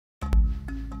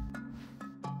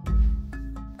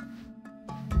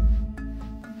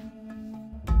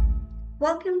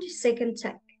Welcome to Second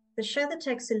Take, the show that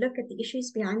takes a look at the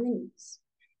issues behind the news.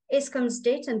 Eskom's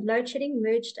debt and load shedding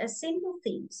merged as central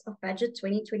themes of Budget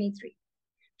 2023.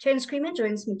 Terence Creamer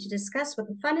joins me to discuss what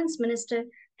the Finance Minister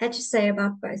had to say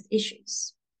about both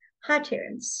issues. Hi,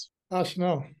 Terence. Hi,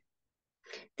 Chanel.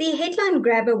 The headline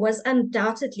grabber was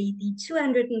undoubtedly the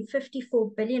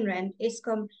 254 billion Rand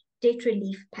Eskom debt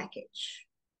relief package.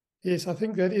 Yes, I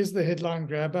think that is the headline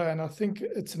grabber, and I think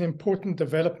it's an important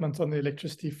development on the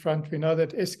electricity front. We know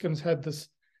that Eskom's had this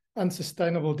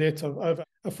unsustainable debt of over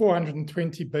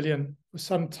 420 billion for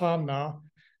some time now,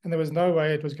 and there was no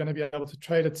way it was going to be able to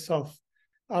trade itself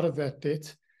out of that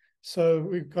debt. So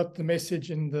we got the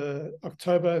message in the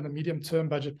October, in the medium-term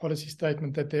budget policy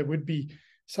statement, that there would be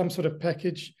some sort of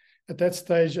package. At that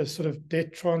stage, a sort of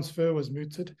debt transfer was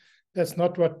mooted. That's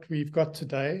not what we've got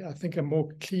today. I think a more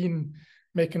clean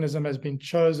mechanism has been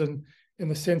chosen in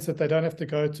the sense that they don't have to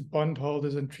go to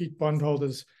bondholders and treat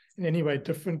bondholders in any way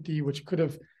differently, which could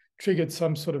have triggered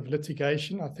some sort of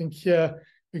litigation. I think here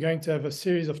we're going to have a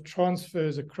series of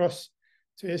transfers across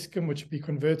to Eskom, which will be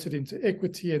converted into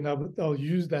equity, and they'll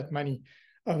use that money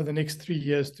over the next 3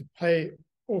 years to pay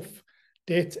off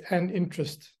debt and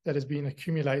interest that has been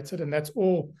accumulated. And that's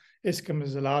all Eskom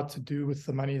is allowed to do with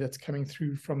the money that's coming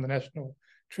through from the National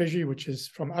Treasury, which is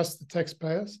from us, the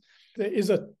taxpayers. There is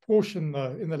a portion,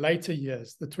 though, in the later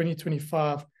years, the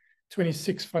 2025-26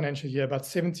 financial year, about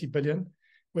 70 billion,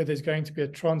 where there's going to be a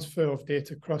transfer of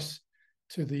debt across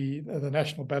to the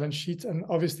national balance sheet. And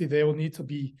obviously, there will need to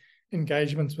be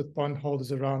engagements with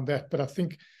bondholders around that. But I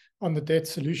think on the debt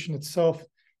solution itself,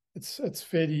 it's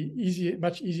fairly easy,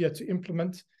 much easier to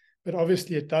implement. But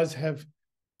obviously, it does have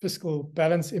fiscal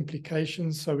balance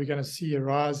implications. So we're going to see a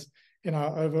rise in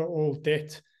our overall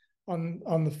debt on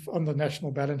the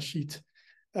national balance sheet,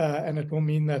 and it will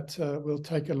mean that we'll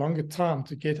take a longer time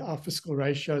to get our fiscal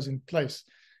ratios in place.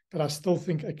 But I still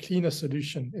think a cleaner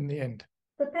solution in the end.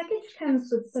 The package comes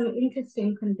with some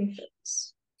interesting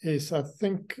conditions. Yes, I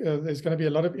think there's going to be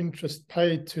a lot of interest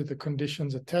paid to the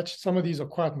conditions attached. Some of these are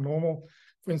quite normal.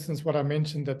 For instance, what I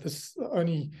mentioned, that the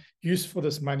only use for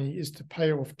this money is to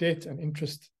pay off debt and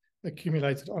interest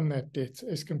accumulated on that debt.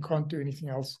 Eskom can't do anything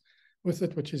else with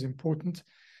it, which is important.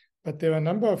 But there are a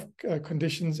number of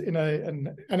conditions in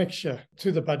an annexure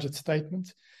to the budget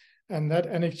statement. And that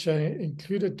annexure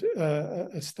included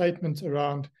a statement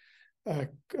around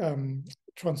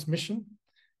transmission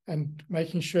and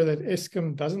making sure that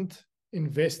Eskom doesn't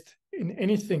invest in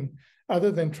anything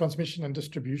other than transmission and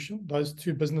distribution, those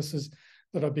two businesses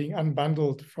that are being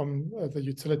unbundled from the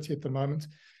utility at the moment,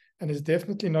 and is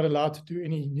definitely not allowed to do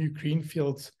any new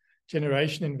greenfields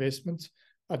generation investments.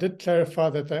 I did clarify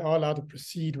that they are allowed to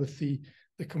proceed with the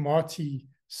Komati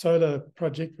solar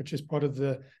project, which is part of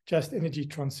the Just Energy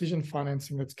Transition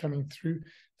financing that's coming through.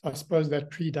 I suppose that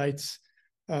predates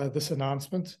this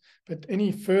announcement. But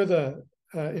any further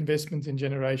investment in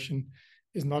generation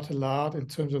is not allowed in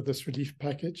terms of this relief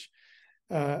package.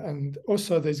 And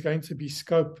also there's going to be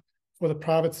scope for the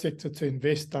private sector to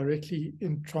invest directly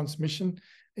in transmission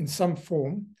in some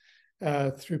form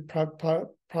through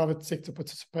private sector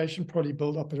participation, probably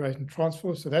build, operate, and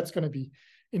transfer. So that's going to be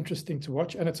interesting to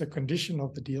watch, and it's a condition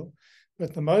of the deal.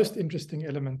 But the most interesting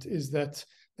element is that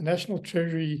the National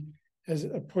Treasury has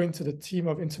appointed a team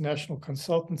of international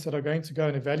consultants that are going to go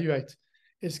and evaluate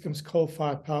Eskom's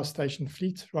coal-fired power station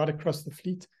fleet right across the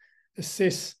fleet,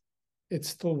 assess its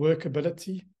still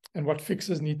workability and what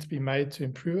fixes need to be made to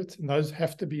improve it, and those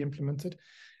have to be implemented.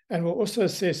 And we'll also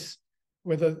assess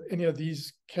whether any of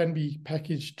these can be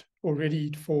packaged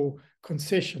already for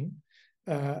concession.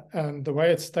 And the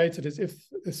way it's stated is if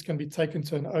this can be taken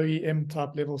to an OEM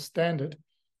type level standard,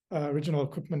 original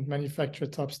equipment manufacturer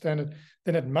type standard,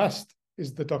 then it must,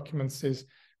 is the document says,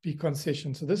 be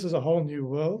concession. So this is a whole new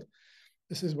world.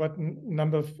 This is what a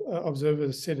number of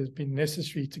observers said has been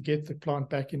necessary to get the plant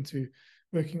back into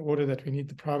working order, that we need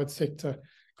the private sector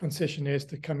concessionaires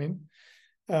to come in.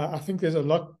 I think there's a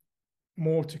lot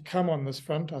more to come on this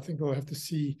front. I think we'll have to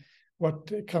see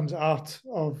what comes out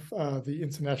of the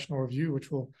international review, which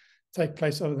will take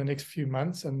place over the next few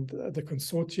months. And the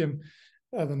consortium,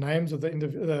 the names of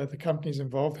the companies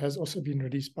involved has also been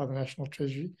released by the National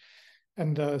Treasury.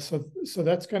 And so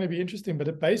that's going to be interesting.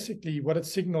 But basically what it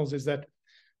signals is that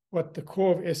what the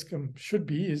core of Eskom should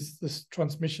be is this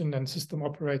transmission and system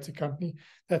operator company.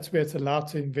 That's where it's allowed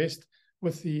to invest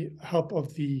with the help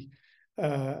of the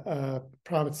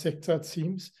private sector, it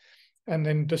seems. And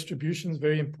then distribution is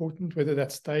very important, whether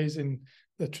that stays in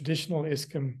the traditional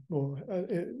Eskom or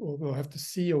we'll have to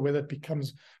see, or whether it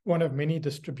becomes one of many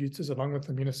distributors along with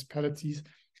the municipalities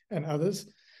and others.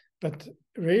 But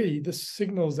really, this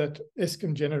signals that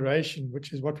Eskom generation,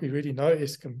 which is what we really know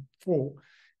Eskom for,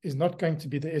 is not going to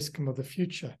be the Eskom of the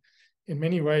future. In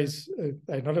many ways,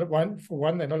 they're not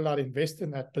they're not allowed to invest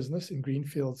in that business, in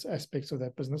greenfields aspects of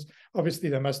that business. Obviously,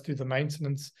 they must do the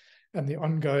maintenance and the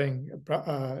ongoing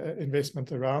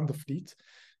investment around the fleet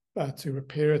to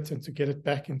repair it and to get it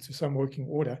back into some working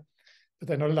order. But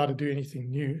they're not allowed to do anything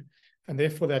new. And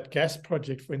therefore, that gas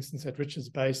project, for instance, at Richards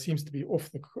Bay seems to be off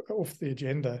the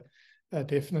agenda,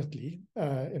 definitely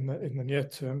in the near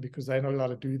term, because they're not allowed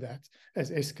to do that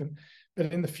as Eskom.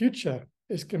 But in the future,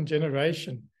 Eskom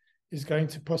generation is going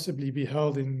to possibly be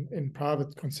held in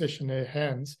private concessionaire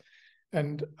hands.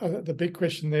 And the big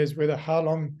question there is whether how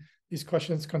long these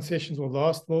concessions will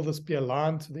last. Will this be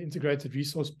aligned to the integrated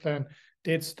resource plan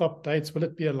dead stop dates? Will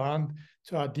it be aligned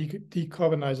to our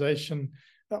decarbonization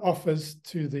offers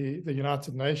to the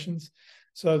United Nations?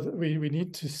 So we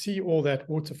need to see all that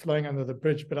water flowing under the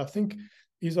bridge. But I think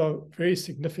these are very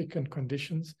significant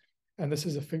conditions, and this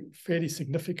is a fairly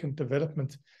significant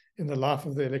development in the life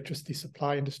of the electricity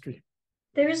supply industry.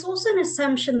 There is also an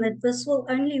assumption that this will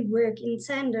only work in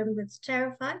tandem with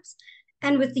tariff hikes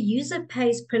and with the user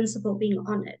pays principle being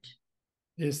honored.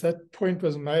 Yes, that point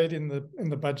was made in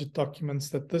the budget documents,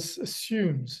 that this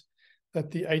assumes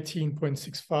that the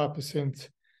 18.65%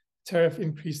 tariff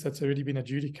increase that's already been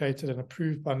adjudicated and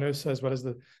approved by NERSA, as well as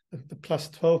the plus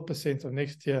 12% of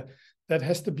next year, that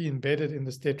has to be embedded in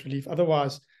this debt relief.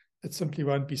 Otherwise, it simply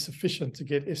won't be sufficient to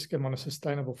get Eskom on a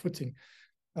sustainable footing.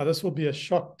 Now, this will be a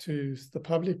shock to the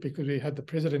public, because we had the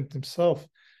president himself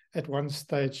at one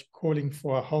stage calling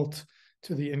for a halt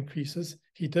to the increases.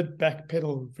 He did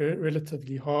backpedal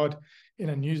relatively hard in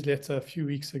a newsletter a few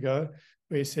weeks ago,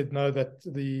 where he said no, that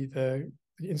the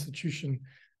institution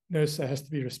NERSA has to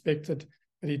be respected,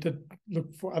 but he did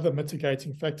look for other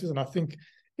mitigating factors. And I think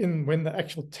when the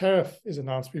actual tariff is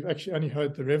announced, we've actually only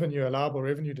heard the allowable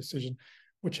revenue decision,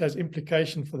 which has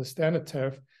implication for the standard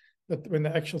tariff. But when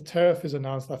the actual tariff is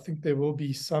announced, I think there will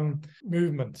be some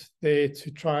movement there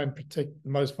to try and protect the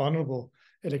most vulnerable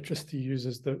electricity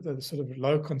users, the sort of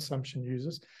low consumption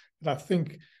users. But I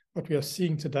think what we are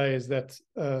seeing today is that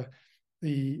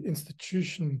the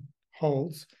institution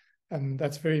holds, and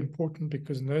that's very important,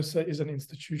 because NERSA is an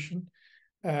institution,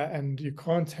 and you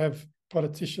can't have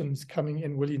politicians coming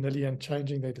in willy-nilly and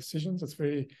changing their decisions. It's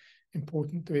very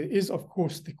important. There is, of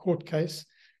course, the court case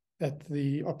that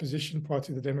the opposition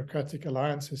party, the Democratic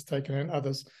Alliance, has taken, and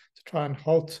others, to try and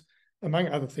halt, among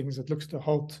other things, it looks to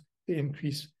halt the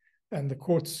increase, and the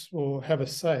courts will have a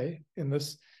say in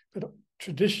this. But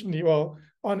traditionally, well,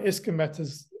 on Eskom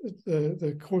matters,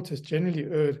 the court has generally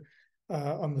erred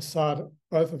on the side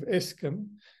both of Eskom,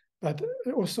 but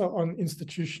also on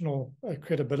institutional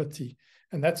credibility.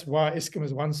 And that's why Eskom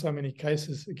has won so many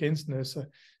cases against NERSA,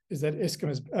 is that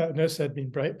NERSA had been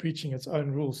breaching its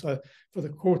own rules. So for the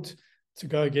court to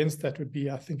go against that would be,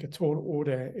 I think, a tall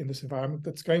order in this environment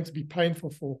that's going to be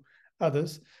painful for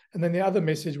others. And then the other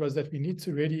message was that we need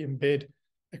to really embed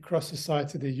across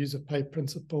society the user pay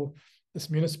principle. This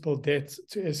municipal debt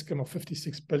to Eskom of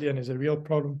 56 billion is a real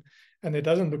problem, and there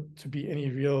doesn't look to be any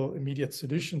real immediate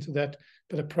solution to that,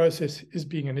 but a process is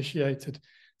being initiated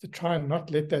to try and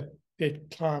not let that debt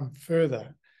climb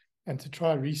further, and to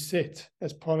try reset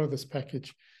as part of this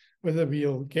package. Whether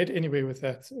we'll get anywhere with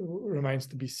that remains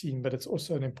to be seen, but it's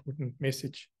also an important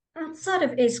message. Outside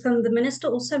of Eskom, the minister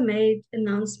also made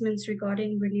announcements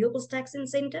regarding renewables tax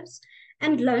incentives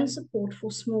and loan support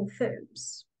for small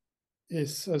firms.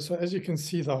 Yes, so as you can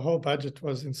see, the whole budget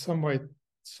was in some way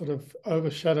sort of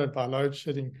overshadowed by load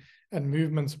shedding and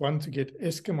movements, one, to get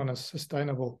Eskom on a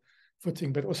sustainable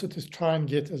footing, but also to try and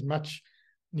get as much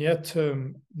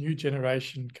near-term new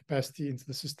generation capacity into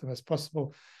the system as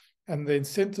possible. And the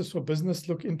incentives for business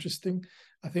look interesting.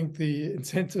 I think the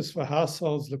incentives for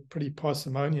households look pretty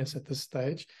parsimonious at this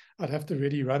stage. I'd have to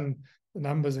really run the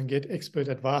numbers and get expert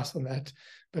advice on that,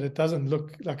 but it doesn't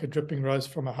look like a dripping rose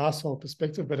from a household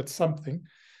perspective, but it's something.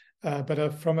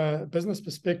 But from a business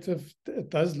perspective, it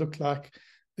does look like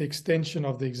the extension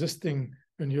of the existing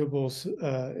renewables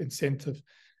incentive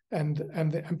and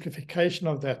the amplification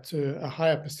of that to a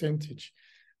higher percentage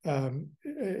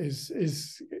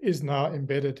is now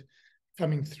embedded,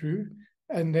 coming through.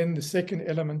 And then the second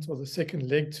element, or the second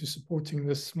leg to supporting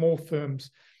the small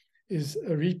firms, is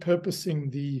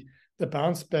repurposing the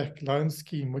bounce back loan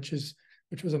scheme, which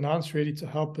was announced really to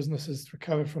help businesses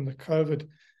recover from the COVID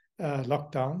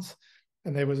lockdowns.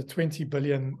 And there was a 20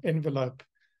 billion envelope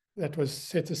that was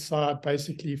set aside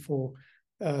basically for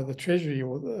the Treasury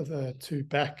or to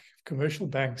back commercial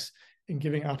banks in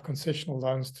giving out concessional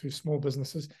loans to small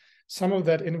businesses. Some of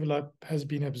that envelope has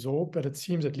been absorbed, but it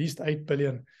seems at least 8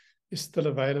 billion is still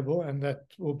available, and that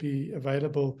will be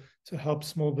available to help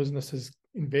small businesses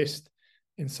invest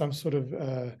in some sort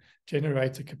of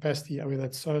generator capacity, whether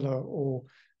that's solar or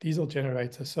diesel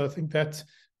generator. So I think that's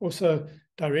also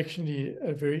directionally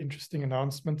a very interesting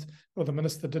announcement. Well, the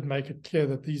minister did make it clear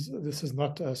that this is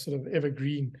not a sort of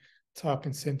evergreen type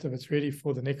incentive. It's really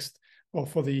for the next, well,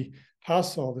 for the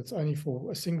household, it's only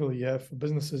for a single year, for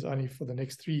businesses only for the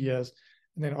next 3 years,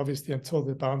 and then obviously until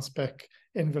the bounce back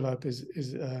envelope is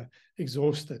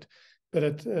exhausted. But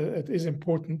it is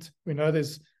important. We know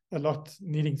there's a lot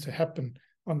needing to happen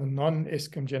on the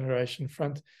non-Eskom generation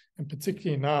front, and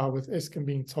particularly now with Eskom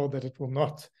being told that it will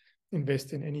not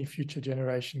invest in any future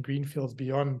generation greenfields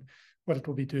beyond what it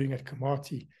will be doing at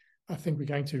Komati. I think we're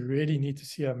going to really need to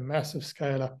see a massive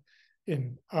scale up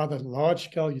in either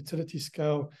large-scale,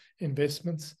 utility-scale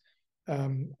investments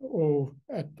or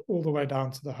at all the way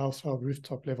down to the household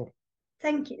rooftop level.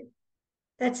 Thank you.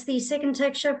 That's the second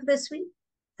Tech Show for this week.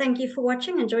 Thank you for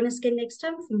watching, and join us again next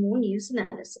time for more news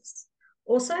analysis.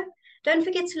 Also, don't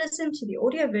forget to listen to the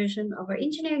audio version of our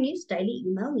Engineering News Daily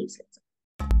email newsletter.